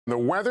The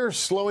weather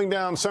slowing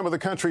down some of the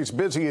country's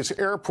busiest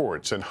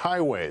airports and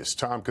highways.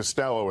 Tom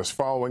Costello is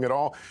following it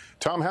all.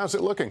 Tom, how's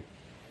it looking?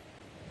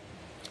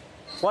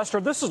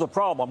 Lester, this is the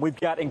problem. We've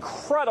got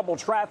incredible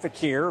traffic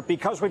here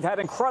because we've had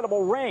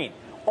incredible rain.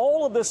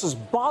 All of this is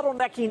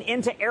bottlenecking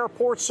into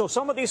airports, so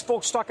some of these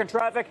folks stuck in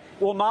traffic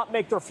will not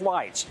make their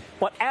flights.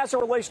 But as it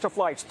relates to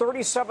flights,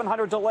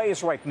 3,700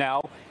 delays right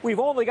now. We've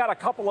only got a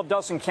couple of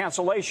dozen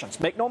cancellations.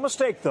 Make no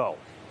mistake, though,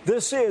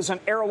 this is an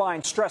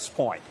airline stress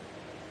point.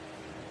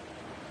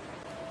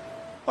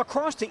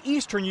 Across the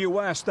eastern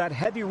U.S., that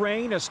heavy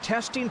rain is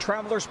testing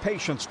travelers'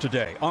 patience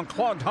today on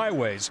clogged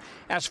highways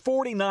as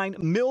 49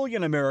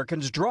 million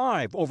Americans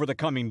drive over the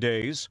coming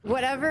days.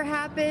 Whatever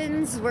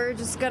happens, we're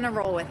just going to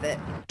roll with it.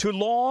 To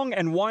long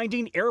and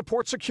winding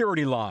airport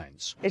security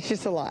lines. It's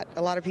just a lot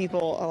of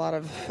people, a lot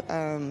of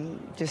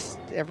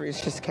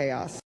it's just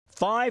chaos.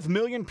 5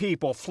 million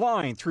people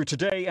flying through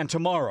today and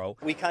tomorrow.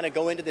 We kind of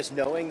go into this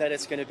knowing that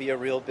it's going to be a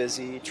real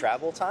busy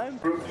travel time.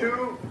 Group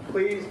 2,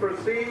 please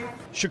proceed.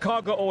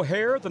 Chicago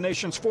O'Hare, the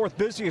nation's fourth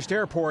busiest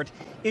airport,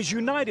 is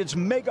United's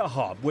mega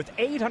hub with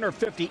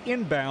 850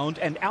 inbound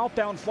and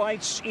outbound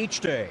flights each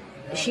day.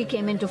 She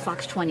came into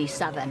Fox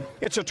 27.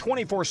 It's a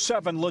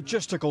 24/7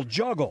 logistical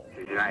juggle.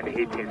 United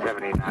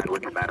 1879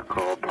 with the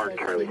medical, Park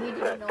Charlie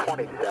set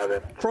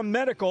 27. From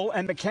medical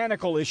and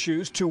mechanical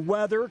issues to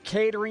weather,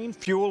 catering,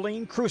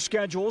 fueling, crew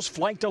schedules,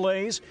 flight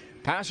delays,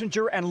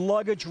 passenger and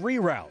luggage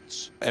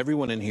reroutes.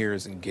 Everyone in here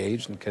is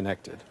engaged and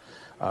connected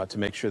to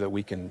make sure that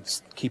we can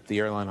keep the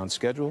airline on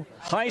schedule.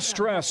 High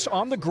stress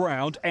on the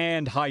ground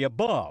and high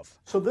above.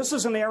 So this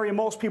is an area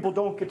most people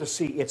don't get to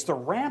see. It's the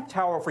ramp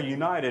tower for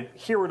United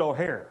here at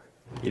O'Hare.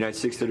 United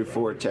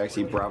 634,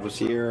 taxi Bravo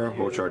Sierra,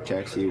 Hochar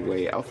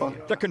taxiway Alpha.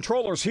 The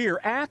controllers here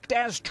act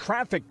as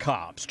traffic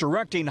cops,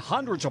 directing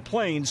hundreds of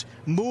planes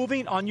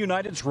moving on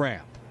United's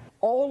ramp.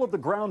 All of the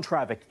ground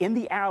traffic in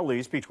the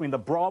alleys between the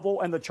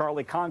Bravo and the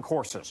Charlie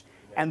concourses,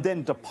 and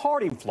then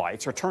departing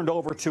flights are turned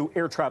over to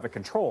air traffic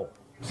control.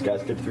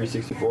 Skyscape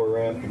 364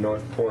 ramp,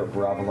 Northport,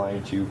 Bravo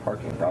Line 2,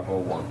 parking Bravo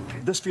 1.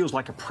 This feels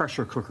like a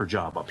pressure cooker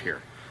job up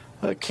here.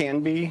 It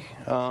can be,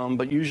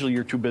 but usually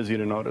you're too busy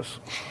to notice.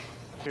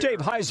 Dave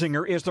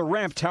Heisinger is the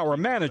ramp tower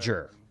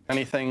manager.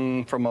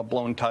 Anything from a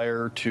blown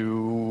tire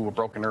to a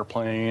broken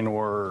airplane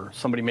or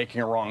somebody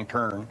making a wrong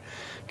turn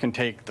can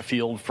take the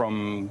field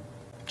from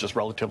just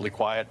relatively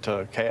quiet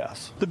to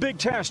chaos. The big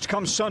test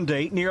comes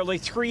Sunday. Nearly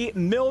 3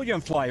 million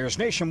flyers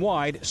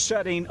nationwide,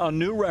 setting a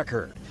new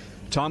record.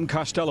 Tom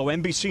Costello,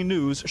 NBC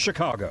News,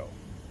 Chicago.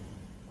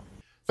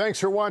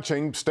 Thanks for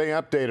watching. Stay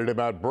updated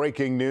about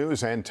breaking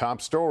news and top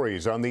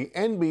stories on the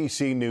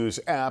NBC News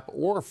app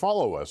or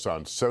follow us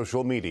on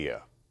social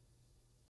media.